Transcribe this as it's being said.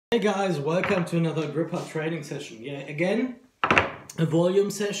Hey guys, welcome to another gripper training session. Yeah, again, a volume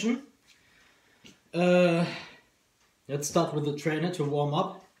session. Let's start with the trainer to warm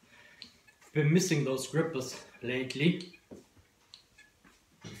up. I've been missing those grippers lately.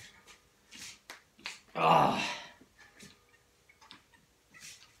 But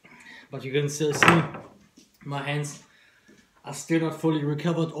you can still see my hands are still not fully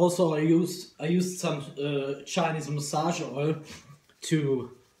recovered. Also, I used some Chinese massage oil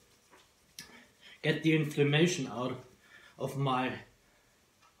to get the inflammation out of my,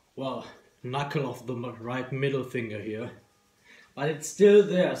 well, knuckle of the right middle finger here. But it's still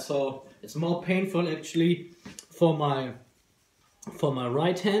there, so it's more painful actually for my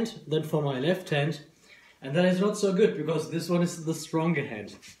right hand than for my left hand. And that is not so good because this one is the stronger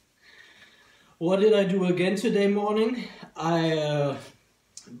hand. What did I do again today morning? I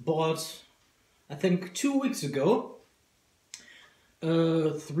bought, I think 2 weeks ago,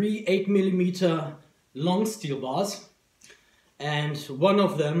 3 8mm long steel bars, and one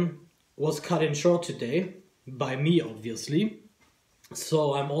of them was cut in short today, by me obviously.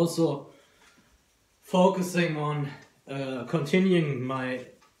 So I'm also focusing on continuing my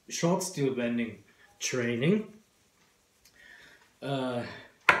short steel bending training. There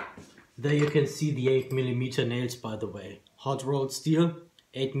you can see the 8mm nails, by the way. Hot rolled steel,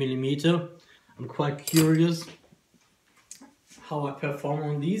 8mm. I'm quite curious how I perform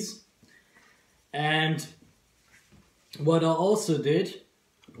on these. And what I also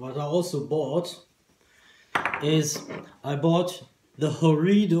bought is I bought the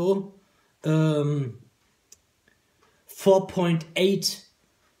Horrido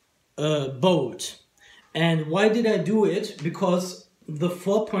 4.8 bolt. And why did I do it? Because the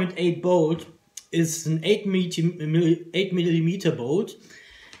 4.8 bolt is an 8mm bolt,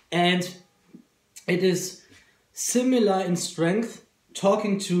 and it is similar in strength.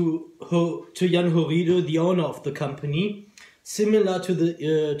 Talking to Jan Horrido, the owner of the company, similar to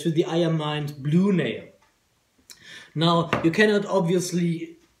the Iron Mind Blue Nail. Now you cannot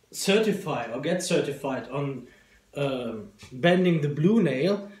obviously certify or get certified on bending the Blue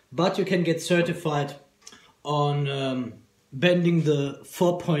Nail, but you can get certified on bending the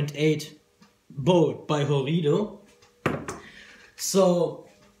 4.8 bolt by Horrido. So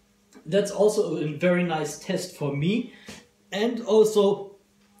that's also a very nice test for me, and also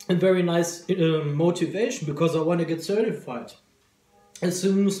a very nice motivation, because I want to get certified as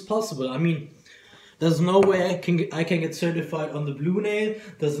soon as possible. I mean, there's no way I can get certified on the Blue Nail.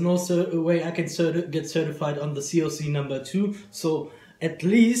 There's no way I can get certified on the CoC number 2. So at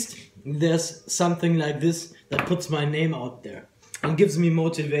least there's something like this that puts my name out there and gives me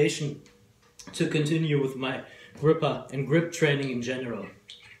motivation to continue with my gripper and grip training in general.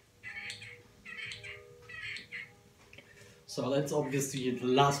 So that's obviously the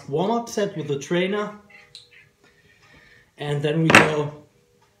last warm-up set with the trainer. And then we go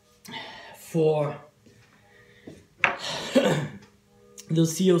for the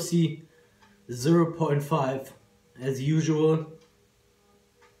CoC 0.5 as usual.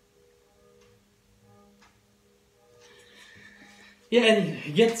 Yeah, and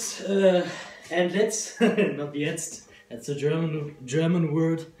jetzt, and let's, not jetzt, that's a German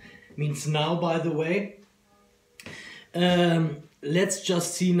word, means now, by the way. Let's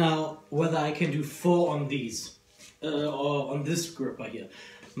just see now whether I can do 4 on these, or on this gripper here.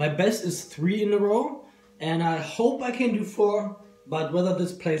 My best is 3 in a row, and I hope I can do 4, but whether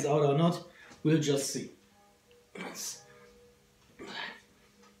this plays out or not, we'll just see.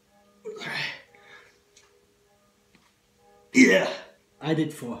 Yeah, I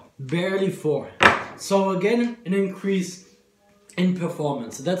did 4, barely 4. So again, an increase in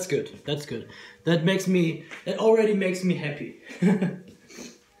performance. That's good. That's good. That already makes me happy.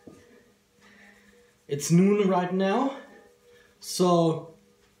 It's noon right now, so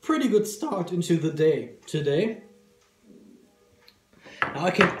pretty good start into the day today. Now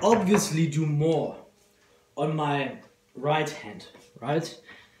I can obviously do more on my right hand, right?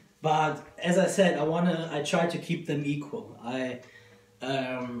 But as I said, I try to keep them equal. I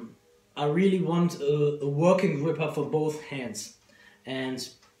really want a working gripper for both hands. And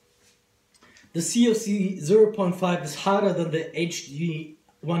the CoC 0.5 is harder than the HG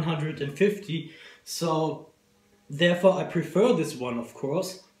 150, so therefore I prefer this one, of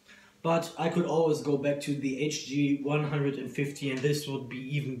course, but I could always go back to the HG 150, and this would be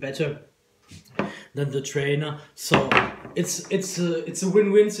even better than the trainer. So it's a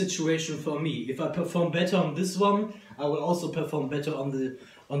win-win situation for me. If I perform better on this one, I will also perform better on the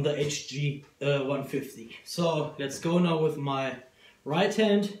HG 150. So let's go now with my right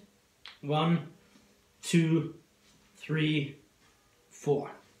hand. 1, 2, 3,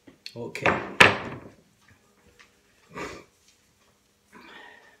 4. Okay.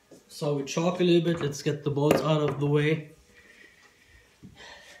 So we chalk a little bit, let's get the bolts out of the way.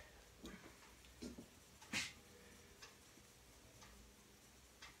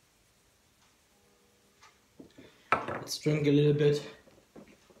 Let's drink a little bit.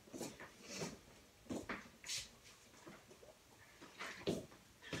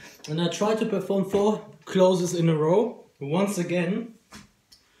 And I try to perform 4 closes in a row, once again,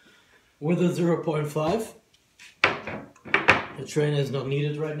 with a 0.5. The trainer is not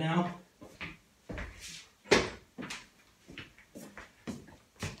needed right now.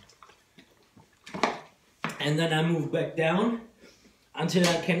 And then I move back down until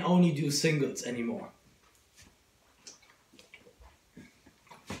I can only do singles anymore.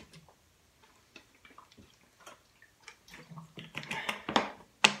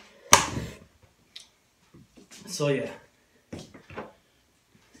 So yeah.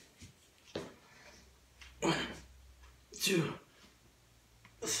 1, 2,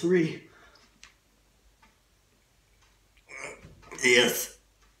 3. Yes.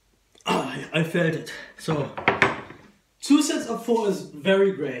 I felt it. So 2 sets of 4 is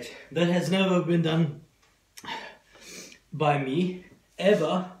very great. That has never been done by me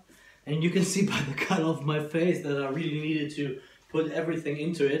ever. And you can see by the color of my face that I really needed to put everything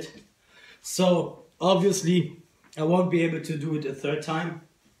into it. So obviously I won't be able to do it a 3rd time.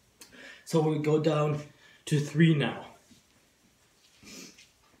 So we'll go down to 3 now.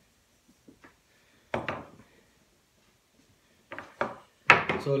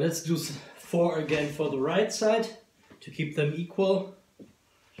 So let's do 4 again for the right side to keep them equal.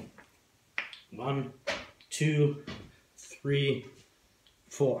 1, 2, 3,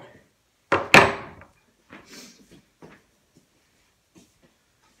 4.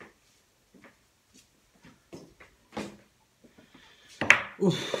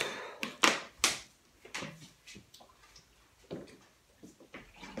 Oof.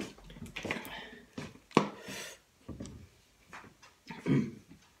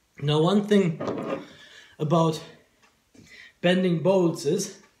 Now one thing about bending bolts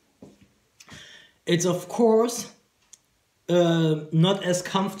is it's of course not as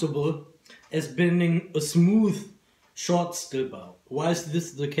comfortable as bending a smooth short steel bow. Why is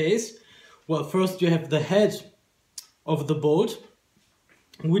this the case? Well, first you have the head of the bolt,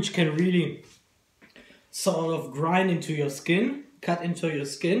 which can really sort of grind into your skin, cut into your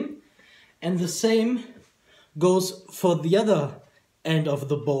skin, and the same goes for the other end of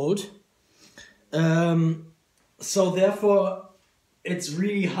the bolt. So therefore it's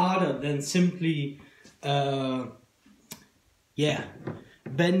really harder than simply bending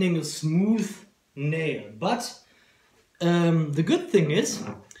a smooth nail. But the good thing is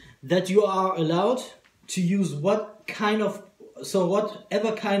that you are allowed to use whatever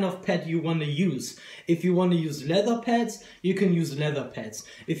kind of pad you want to use. If you want to use leather pads, you can use leather pads.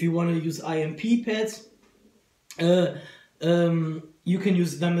 If you want to use IMP pads, you can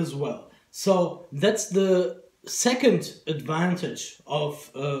use them as well. So that's the second advantage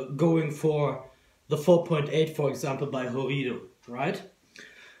of going for the 4.8, for example, by Horrido, right?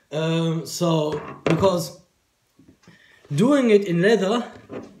 So because doing it in leather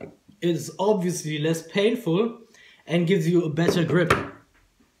is obviously less painful and gives you a better grip.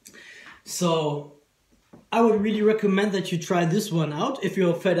 So I would really recommend that you try this one out if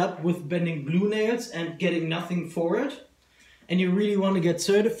you're fed up with bending blue nails and getting nothing for it, and you really want to get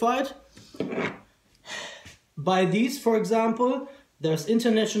certified. Buy these, for example. There's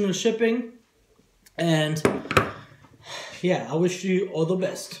international shipping, and yeah, I wish you all the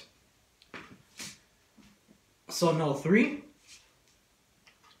best. So now 3,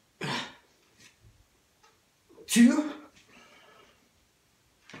 2,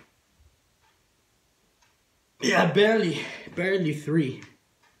 yeah, barely 3.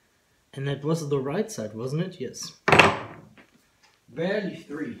 And that was the right side, wasn't it? Yes. Barely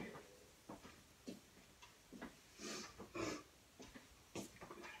 3.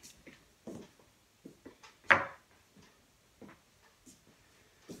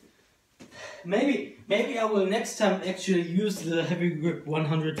 Maybe I will next time actually use the heavy grip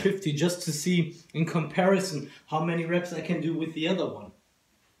 150 just to see in comparison how many reps I can do with the other one.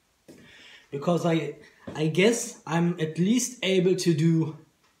 Because I guess I'm at least able to do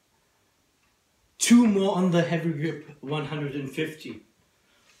 2 more on the heavy grip 150.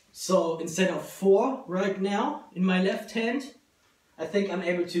 So instead of 4 right now in my left hand, I think I'm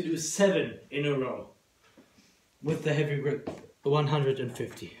able to do 7 in a row with the heavy grip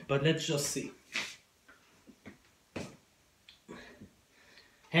 150. But let's just see.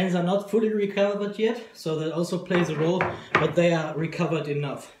 Hands are not fully recovered yet, so that also plays a role, but they are recovered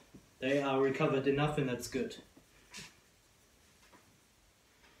enough. They are recovered enough and that's good.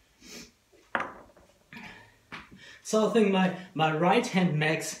 So I think my right hand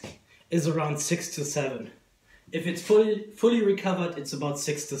max is around 6 to 7. If it's fully recovered, it's about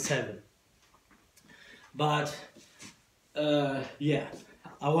 6 to 7. But yeah,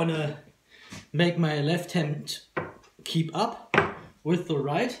 I want to make my left hand keep up with the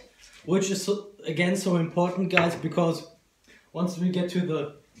right, which is again so important, guys, because once we get to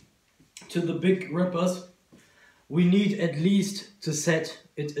the big grippers, we need at least to set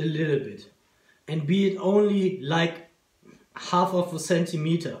it a little bit, and be it only like half of a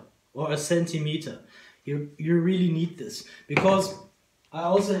centimeter or a centimeter. You really need this, because I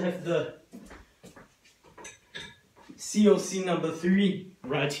also have the CoC number 3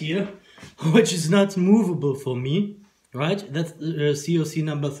 right here, which is not movable for me, right? That's CoC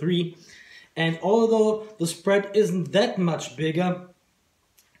number 3. And although the spread isn't that much bigger,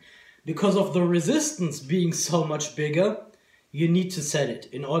 because of the resistance being so much bigger, you need to set it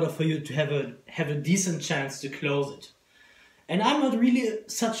in order for you to have a decent chance to close it. And I'm not really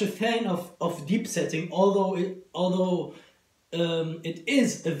such a fan of deep setting, although it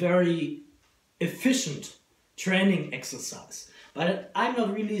is a very efficient training exercise. But I'm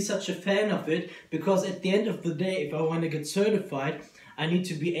not really such a fan of it, because at the end of the day, if I want to get certified, I need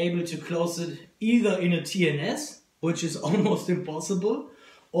to be able to close it either in a TNS, which is almost impossible,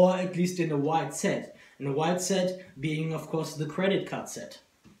 or at least in a wide set. And a wide set being, of course, the credit card set.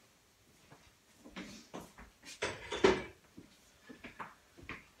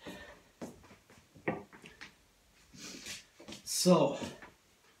 So,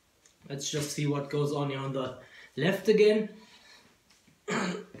 let's just see what goes on here on the left again.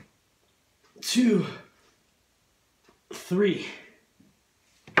 2, 3.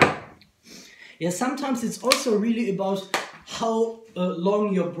 Yeah, sometimes it's also really about how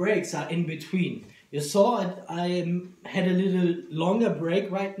long your breaks are in between. You saw it, I had a little longer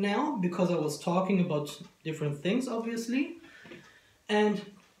break right now because I was talking about different things, obviously. And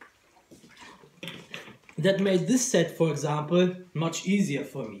that made this set, for example, much easier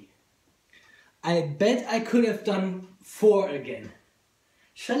for me. I bet I could have done 4 again.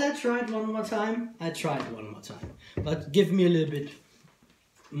 Shall I try it one more time? I try it one more time. But give me a little bit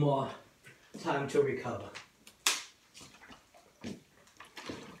more time to recover.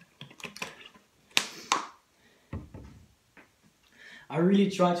 I really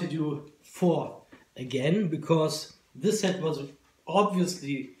try to do 4 again, because this set was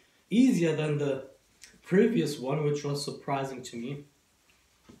obviously easier than the previous one, which was surprising to me.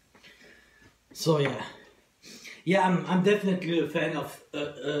 So yeah, I'm definitely a fan of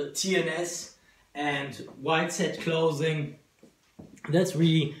TNS and wide set closing. That's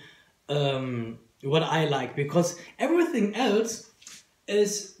really what I like, because everything else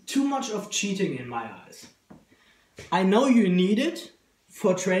is too much of cheating in my eyes. I know you need it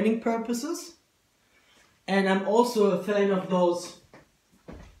for training purposes, and I'm also a fan of those.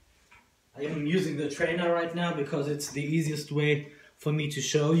 I am using the trainer right now because it's the easiest way for me to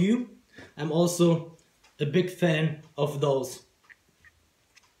show you. I'm also a big fan of those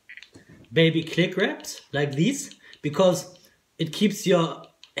baby click wraps like these, because it keeps your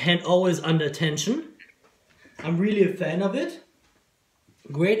hand always under tension. I'm really a fan of it.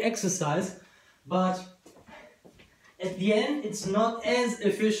 Great exercise, but at the end it's not as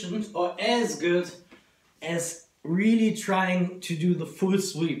efficient or as good as really trying to do the full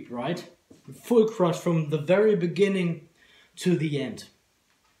sweep, right? Full crush from the very beginning to the end.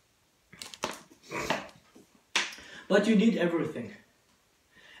 But you need everything.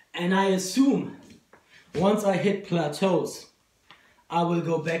 And I assume once I hit plateaus, I will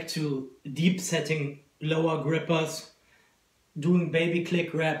go back to deep setting lower grippers, doing baby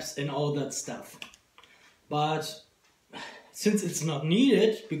click wraps and all that stuff. But since it's not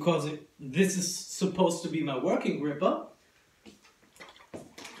needed, because this is supposed to be my working gripper,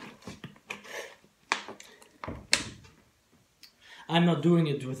 I'm not doing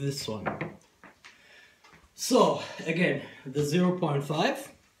it with this one. So again, the 0.5.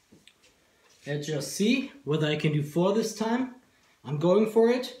 Let's just see whether I can do 4 this time. I'm going for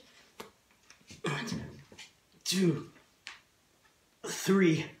it. 1, 2,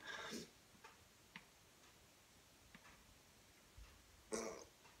 3.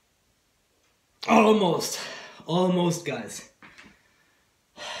 Almost, guys.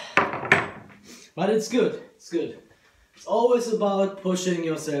 But it's good. It's good. It's always about pushing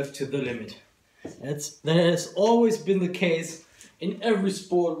yourself to the limit. That has always been the case in every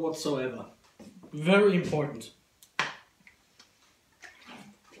sport whatsoever. Very important.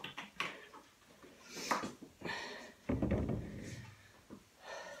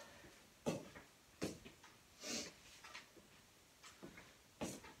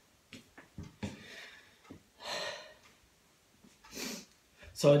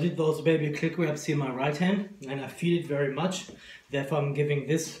 So I did those baby click wraps here in my right hand, and I feel it very much. Therefore I'm giving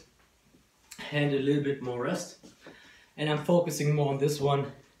this hand a little bit more rest. And I'm focusing more on this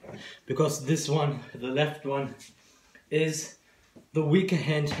one, because this one, the left one, is the weaker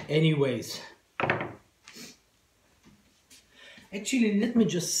hand anyways. Actually, let me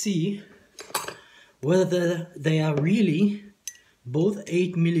just see whether they are really both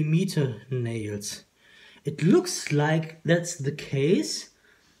 8mm nails. It looks like that's the case,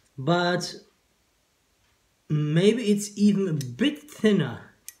 but maybe it's even a bit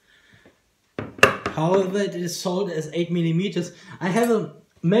thinner. However, it is sold as 8mm. I have a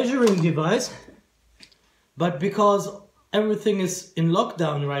measuring device, but because everything is in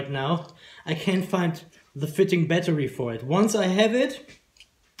lockdown right now, I can't find the fitting battery for it. Once I have it,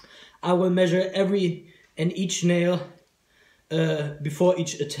 I will measure every and each nail before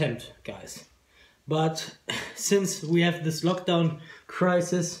each attempt, guys. But since we have this lockdown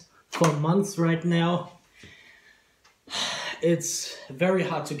crisis for months right now, it's very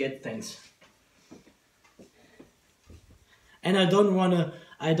hard to get things. And I don't wanna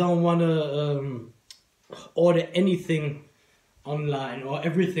order anything online or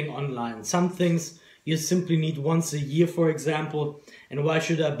everything online. Some things you simply need once a year, for example. And why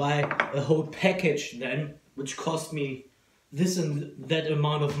should I buy a whole package then, which cost me this and that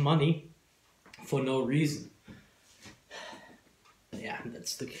amount of money for no reason? Yeah,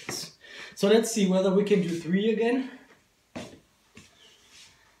 that's the case. So let's see whether we can do 3 again.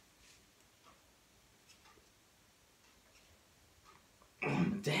 Oh,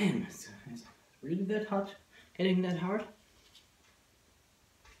 damn, is it really that hard? Getting that hard?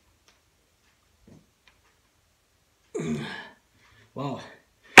 Wow,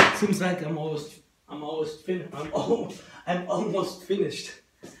 seems like I'm almost finished.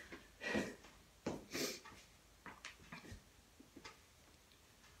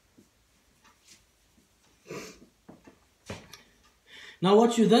 Now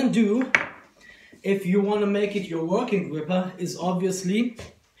what you then do, if you want to make it your working gripper, is obviously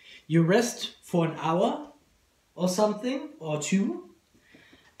you rest for an hour or something, or 2.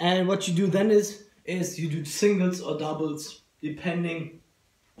 And what you do then is you do singles or doubles, depending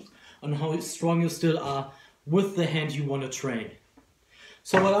on how strong you still are with the hand you want to train.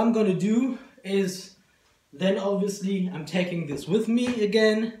 So what I'm going to do is, then obviously I'm taking this with me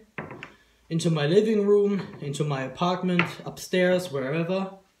again into my living room, into my apartment, upstairs,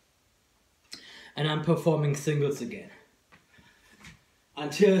 wherever, and I'm performing singles again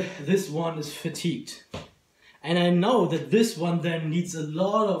until this one is fatigued. And I know that this one then needs a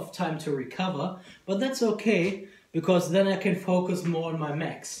lot of time to recover, but that's okay, because then I can focus more on my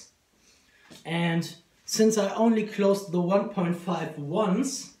max. And since I only closed the 1.5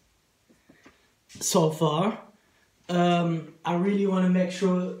 once so far, I really want to make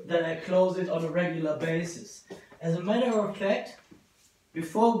sure that I close it on a regular basis. As a matter of fact,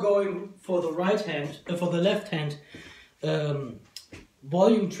 before going for the left hand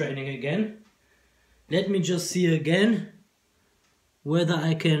volume training again, let me just see again whether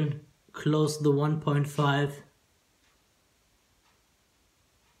I can close the 1.5.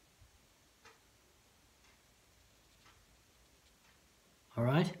 All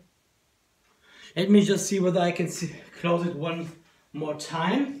right. Let me just see whether I can close it one more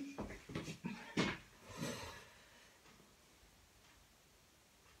time.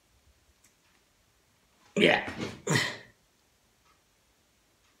 Yeah.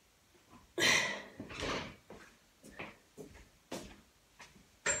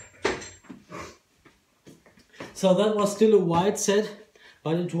 So that was still a wide set,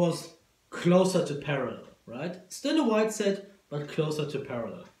 but it was closer to parallel, right? Still a wide set, but closer to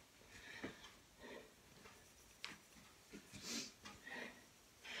parallel.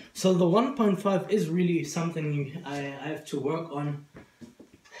 So the 1.5 is really something I have to work on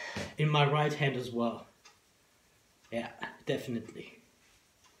in my right hand as well. Yeah, definitely.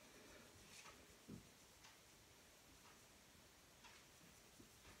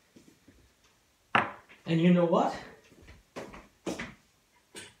 And you know what?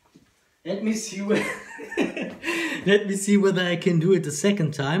 Let me see whether let me see whether I can do it a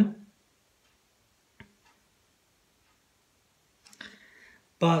second time.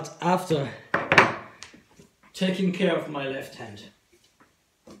 But after taking care of my left hand.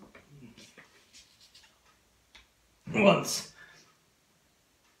 Once.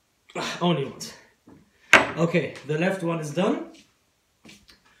 Only once. Okay, the left one is done.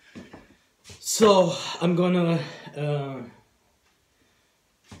 So I'm gonna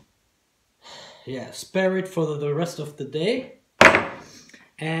spare it for the rest of the day,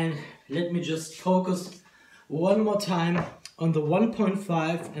 and let me just focus one more time on the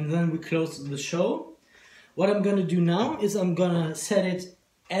 1.5 and then we close the show. What I'm gonna do now is I'm gonna set it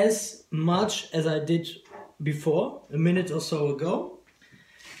as much as I did before, a minute or so ago.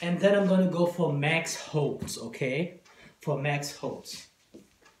 And then I'm gonna go for max holds, okay? For max holds.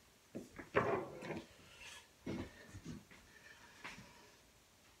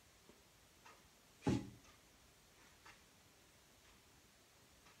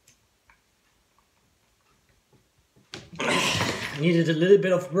 Needed a little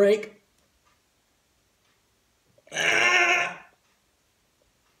bit of break.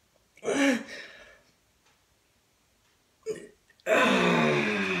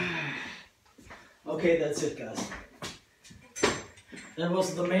 Okay, that's it, guys. That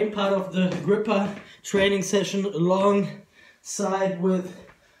was the main part of the gripper training session, alongside with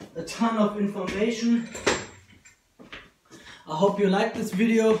a ton of information. I hope you liked this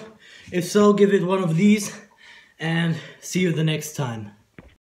video. If so, give it one of these and see you the next time.